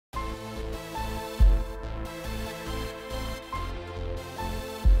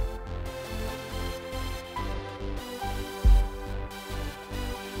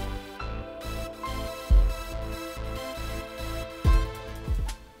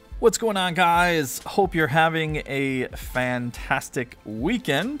What's going on, guys? Hope you're having a fantastic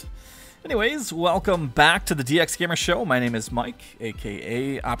weekend. Anyways, welcome back to the DX Gamer Show. My name is Mike,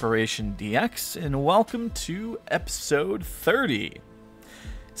 aka Operation DX, and welcome to episode 30.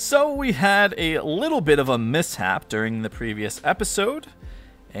 So we had a little bit of a mishap during the previous episode,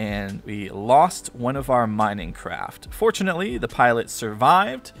 and we lost one of our mining craft. Fortunately, the pilot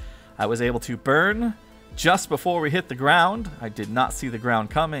survived. I was able to burn just before we hit the ground. I did not see the ground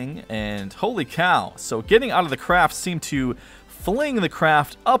coming, and holy cow. So getting out of the craft seemed to fling the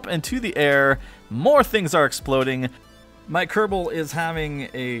craft up into the air. More things are exploding. My Kerbal is having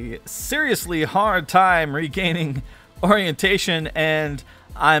a seriously hard time regaining orientation, and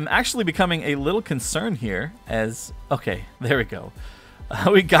I'm actually becoming a little concerned here as... Okay, there we go.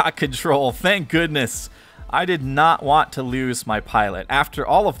 We got control, thank goodness. I did not want to lose my pilot. After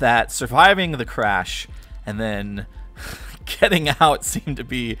all of that, surviving the crash and then getting out seemed to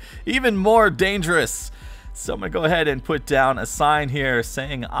be even more dangerous. So I'm going to go ahead and put down a sign here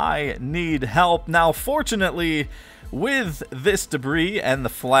saying I need help. Now, fortunately, with this debris and the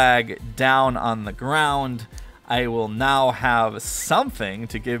flag down on the ground, I will now have something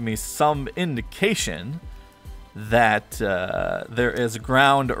to give me some indication that there is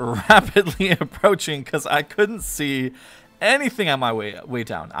ground rapidly approaching, because I couldn't see anything on my way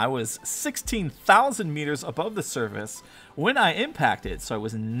down. I was 16,000 meters above the surface when I impacted, so I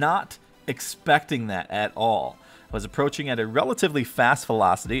was not expecting that at all. I was approaching at a relatively fast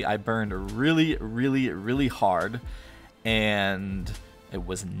velocity. I burned really hard, and it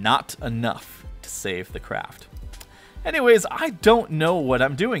was not enough to save the craft. Anyways, I don't know what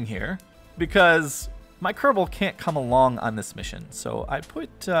I'm doing here, because my Kerbal can't come along on this mission. So I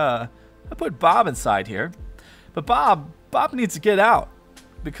put Bob inside here, but Bob needs to get out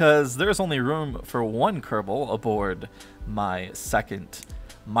because there's only room for one Kerbal aboard my second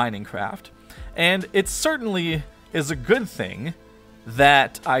mining craft. And it certainly is a good thing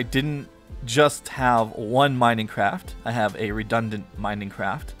that I didn't just have one mining craft. I have a redundant mining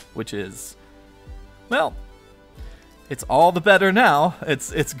craft, which is, well, it's all the better now.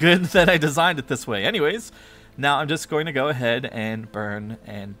 It's good that I designed it this way. Anyways, now I'm just going to go ahead and burn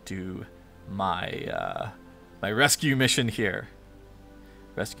and do my my rescue mission here.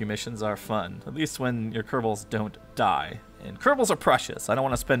 Rescue missions are fun, at least when your Kerbals don't die. And Kerbals are precious. I don't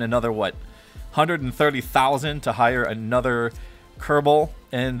want to spend another, what, 130,000 to hire another Kerbal.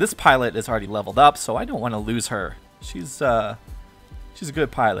 And this pilot is already leveled up, so I don't want to lose her. She's a good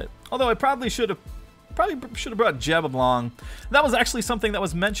pilot. Although I probably should have brought Jeb along. That was actually something that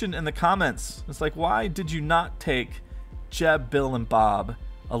was mentioned in the comments. It's like, why did you not take Jeb, Bill, and Bob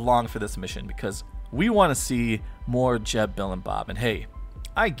along for this mission? Because we want to see more Jeb, Bill, and Bob. And hey,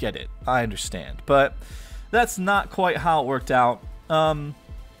 I get it. I understand. But that's not quite how it worked out. And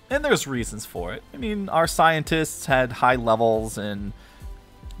there's reasons for it. I mean, our scientists had high levels, and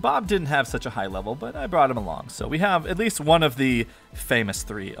Bob didn't have such a high level, but I brought him along. So we have at least one of the famous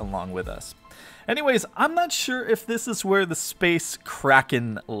three along with us. Anyways, I'm not sure if this is where the Space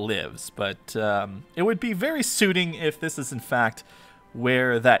Kraken lives, but it would be very suiting if this is in fact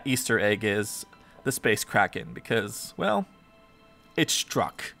where that Easter egg is, the Space Kraken, because, well, it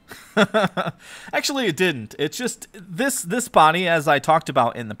struck. Actually, it didn't. It's just this body, as I talked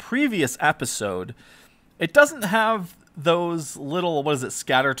about in the previous episode, it doesn't have those little, what is it,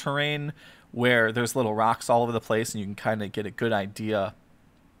 scatter terrain, where there's little rocks all over the place and you can kind of get a good idea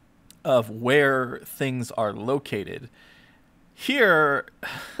of where things are located. Here,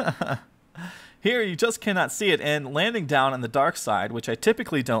 here you just cannot see it, and landing down on the dark side, which I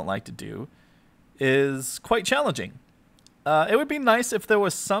typically don't like to do, is quite challenging. It would be nice if there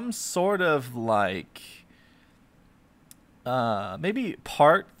was some sort of like maybe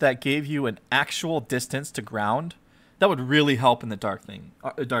part that gave you an actual distance to ground. That would really help in the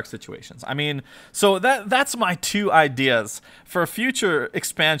dark situations. I mean, so that's my two ideas for future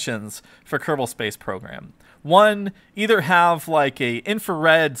expansions for Kerbal Space Program. One, either have like a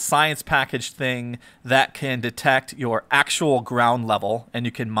infrared science package thing that can detect your actual ground level and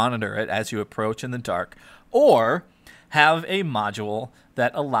you can monitor it as you approach in the dark, or have a module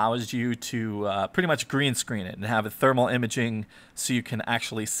that allows you to pretty much green screen it and have a thermal imaging so you can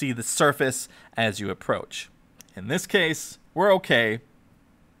actually see the surface as you approach. In this case, we're okay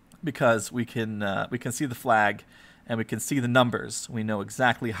because we can see the flag and we can see the numbers. We know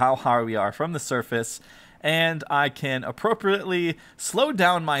exactly how high we are from the surface, and I can appropriately slow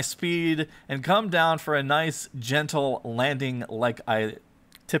down my speed and come down for a nice gentle landing like I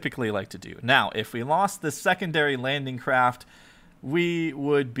typically like to do. Now, if we lost the secondary landing craft, we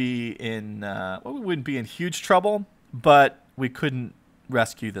would be in we wouldn't be in huge trouble, but we couldn't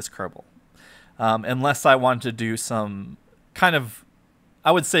rescue this Kerbal. Unless I wanted to do some kind of,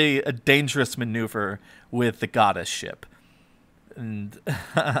 I would say, a dangerous maneuver with the goddess ship. And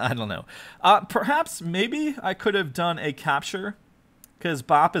I don't know. Perhaps, maybe I could have done a capture, because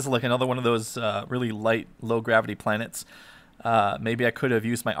Bop is like another one of those really light, low-gravity planets. Maybe I could have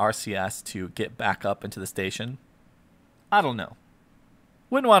used my RCS to get back up into the station. I don't know.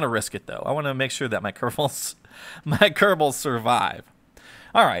 Wouldn't want to risk it, though. I want to make sure that my Kerbals survive.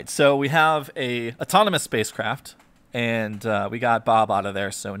 All right, so we have a autonomous spacecraft, and we got Bob out of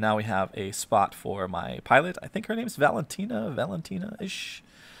there, so now we have a spot for my pilot. I think her name's Valentina-ish.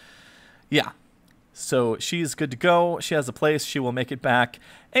 Yeah, so she's good to go. She has a place. She will make it back,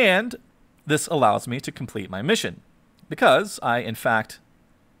 and this allows me to complete my mission, because I, in fact,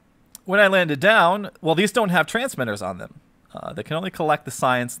 when I landed down, well, these don't have transmitters on them. They can only collect the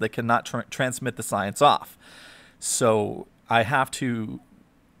science. They cannot transmit the science off. So I have to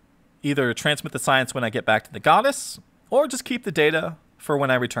either transmit the science when I get back to the goddess, or just keep the data for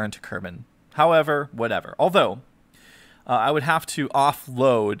when I return to Kerbin. However, whatever. Although, I would have to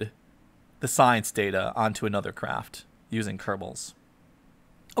offload the science data onto another craft using Kerbals.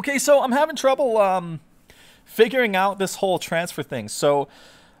 Okay, so I'm having trouble figuring out this whole transfer thing. So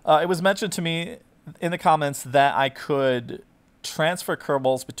it was mentioned to me in the comments that I could transfer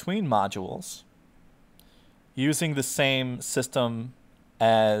Kerbals between modules using the same system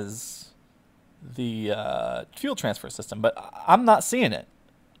as the fuel transfer system, but I'm not seeing it.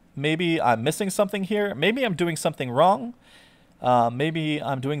 Maybe I'm missing something here. Maybe I'm doing something wrong. Maybe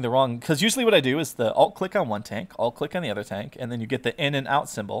I'm doing the wrong, because usually what I do is the alt-click on one tank, alt-click on the other tank, and then you get the in and out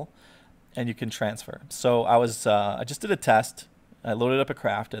symbol, and you can transfer. So I just did a test. I loaded up a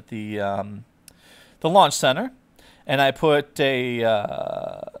craft at the launch center, and I put a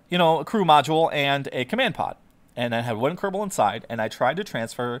a crew module and a command pod. And I had one Kerbal inside, and I tried to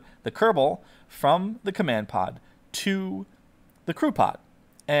transfer the Kerbal from the command pod to the crew pod.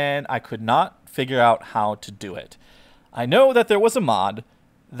 And I could not figure out how to do it. I know that there was a mod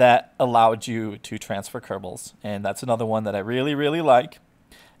that allowed you to transfer Kerbals, and that's another one that I really, really like.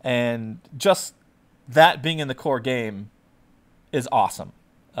 And just that being in the core game is awesome,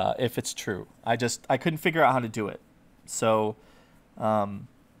 if it's true. I couldn't figure out how to do it. So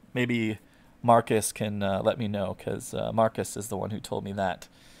maybe Marcus can let me know, because Marcus is the one who told me that.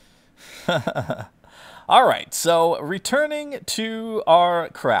 All right, so returning to our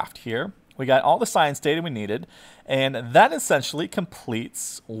craft here, we got all the science data we needed, and that essentially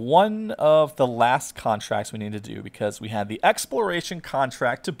completes one of the last contracts we need to do, because we had the exploration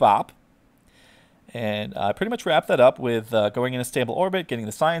contract to Bop, and I pretty much wrapped that up with going in a stable orbit, getting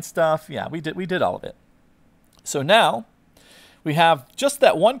the science stuff. Yeah, we did all of it. So now we have just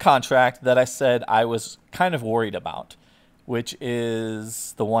that one contract that I said I was kind of worried about, which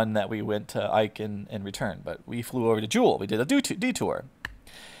is the one that we went to Ike and returned. But we flew over to Jewel. We did a detour.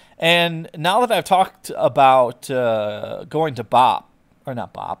 And now that I've talked about going to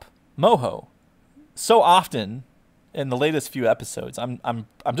Moho, so often in the latest few episodes, I'm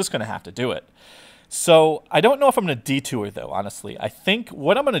just going to have to do it. So I don't know if I'm going to detour, though, honestly. I think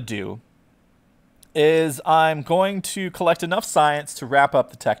what I'm going to do is I'm going to collect enough science to wrap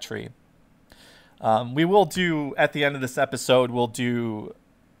up the tech tree. We will do, at the end of this episode, we'll do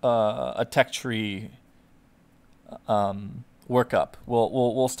a tech tree workup.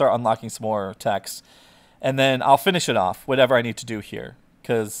 We'll start unlocking some more techs, and then I'll finish it off, whatever I need to do here,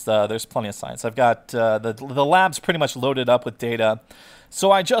 because there's plenty of science. I've got the labs pretty much loaded up with data, so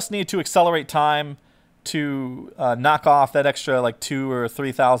I just need to accelerate time to knock off that extra like 2,000 or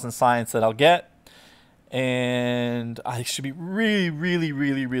 3,000 science that I'll get. And I should be really, really,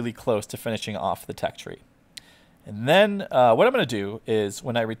 really, really close to finishing off the tech tree. And then what I'm going to do is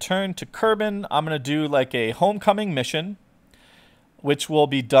when I return to Kerbin, I'm going to do like a homecoming mission, which will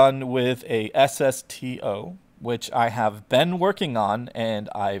be done with a SSTO, which I have been working on, and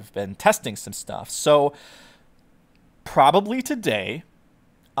I've been testing some stuff. So probably today,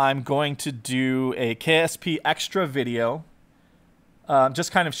 I'm going to do a KSP extra video,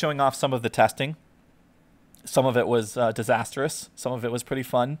 just kind of showing off some of the testing. Some of it was disastrous. Some of it was pretty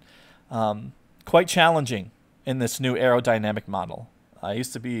fun. Quite challenging in this new aerodynamic model. I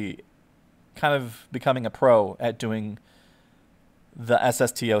used to be kind of becoming a pro at doing the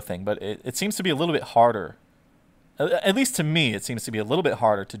SSTO thing, but it seems to be a little bit harder. At least to me, it seems to be a little bit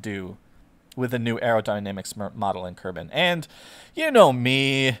harder to do with the new aerodynamics model in Kerbin. And you know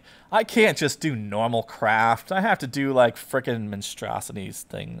me, I can't just do normal craft. I have to do like frickin' monstrosities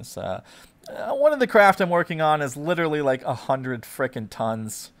things. One of the craft I'm working on is literally like 100 frickin'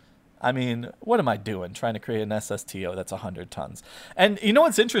 tons. I mean, what am I doing trying to create an SSTO that's 100 tons? And you know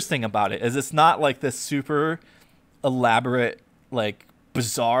what's interesting about it is it's not like this super elaborate, like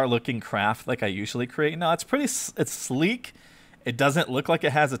bizarre looking craft like I usually create. No, it's it's sleek. It doesn't look like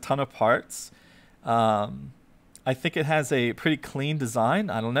it has a ton of parts. I think it has a pretty clean design.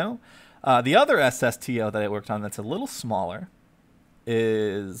 I don't know. The other SSTO that I worked on that's a little smaller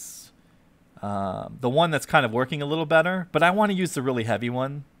is the one that's kind of working a little better, but I want to use the really heavy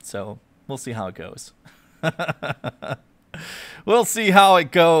one, so we'll see how it goes. We'll see how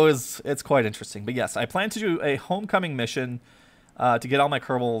it goes. It's quite interesting. But yes, I plan to do a homecoming mission to get all my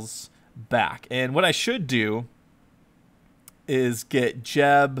Kerbals back. And what I should do is get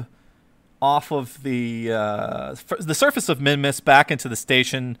Jeb off of the surface of Minmus back into the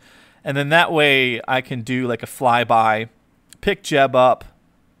station, and then that way I can do like a flyby, pick Jeb up.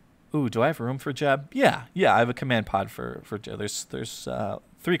 Ooh, do I have room for Jeb? Yeah, I have a command pod for Jeb. There's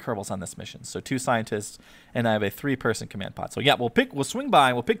 3 Kerbals on this mission, so 2 scientists, and I have a 3-person command pod. So yeah, we'll swing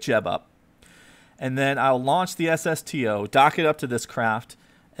by, we'll pick Jeb up, and then I'll launch the SSTO, dock it up to this craft,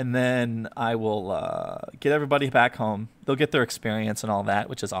 and then I will get everybody back home. They'll get their experience and all that,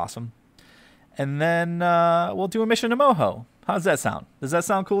 which is awesome. And then we'll do a mission to Moho. How does that sound? Does that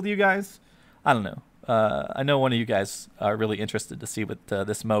sound cool to you guys? I don't know. I know one of you guys are really interested to see what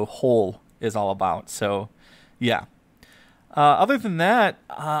this Mo hole is all about. So, yeah. Other than that,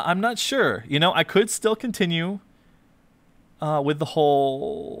 I'm not sure. You know, I could still continue with the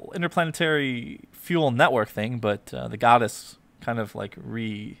whole interplanetary fuel network thing, but the goddess kind of like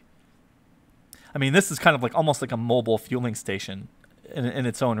I mean, this is kind of like almost like a mobile fueling station in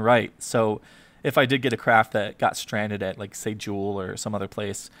its own right. So if I did get a craft that got stranded at, like, say, Jewel or some other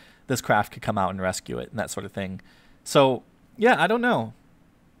place, this craft could come out and rescue it and that sort of thing. So, yeah, I don't know.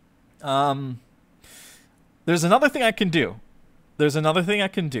 There's another thing I can do. And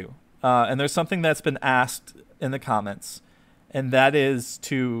there's something that's been asked in the comments, and that is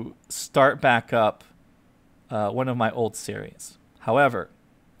to start back up one of my old series. However,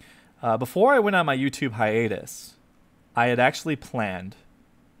 before I went on my YouTube hiatus, I had actually planned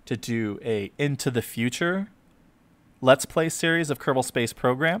to do a Into the Future Let's Play series of Kerbal Space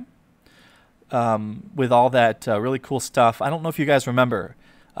Program with all that really cool stuff. I don't know if you guys remember.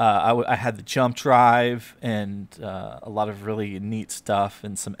 I had the jump drive and a lot of really neat stuff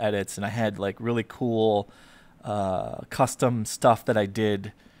and some edits, and I had like really cool custom stuff that I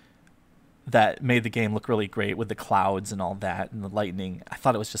did that made the game look really great with the clouds and all that and the lightning. I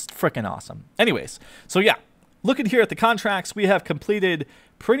thought it was just freaking awesome. Anyways, so yeah, looking here at the contracts, we have completed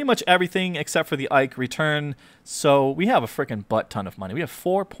pretty much everything except for the Ike return. So we have a freaking butt ton of money. We have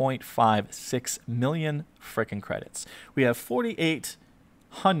 4.56 million freaking credits. We have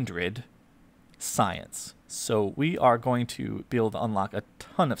 4,800 science. So we are going to be able to unlock a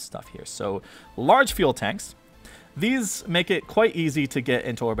ton of stuff here. So large fuel tanks. These make it quite easy to get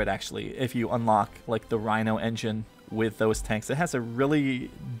into orbit, actually, if you unlock like the Rhino engine with those tanks. It has a really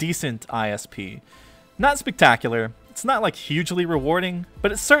decent ISP. Not spectacular. It's not like hugely rewarding,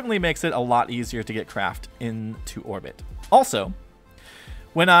 but it certainly makes it a lot easier to get craft into orbit. Also,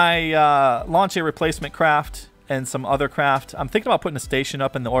 when I launch a replacement craft and some other craft, I'm thinking about putting a station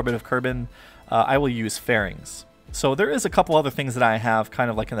up in the orbit of Kerbin. I will use fairings. So there is a couple other things that I have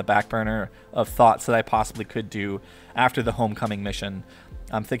kind of like in the back burner of thoughts that I possibly could do after the homecoming mission.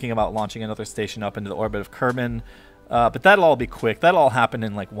 I'm thinking about launching another station up into the orbit of Kerbin, but that'll all be quick. That'll all happen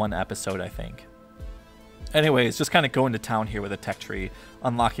in like one episode, I think. Anyways, just kind of going to town here with a tech tree,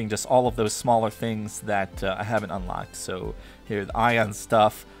 unlocking just all of those smaller things that I haven't unlocked. So here, the ion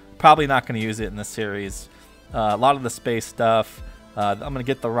stuff, probably not going to use it in the series. A lot of the space stuff. I'm going to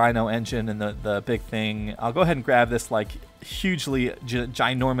get the Rhino engine and the big thing. I'll go ahead and grab this like hugely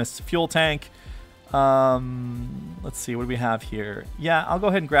ginormous fuel tank. Let's see, what do we have here? Yeah, I'll go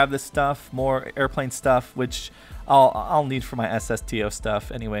ahead and grab this stuff, more airplane stuff, which I'll need for my SSTO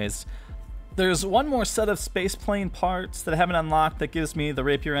stuff anyways. There's one more set of space plane parts that I haven't unlocked that gives me the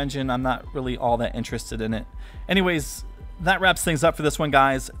Rapier engine. I'm not really all that interested in it. Anyways, that wraps things up for this one,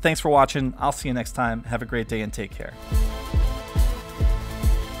 guys. Thanks for watching. I'll see you next time. Have a great day and take care.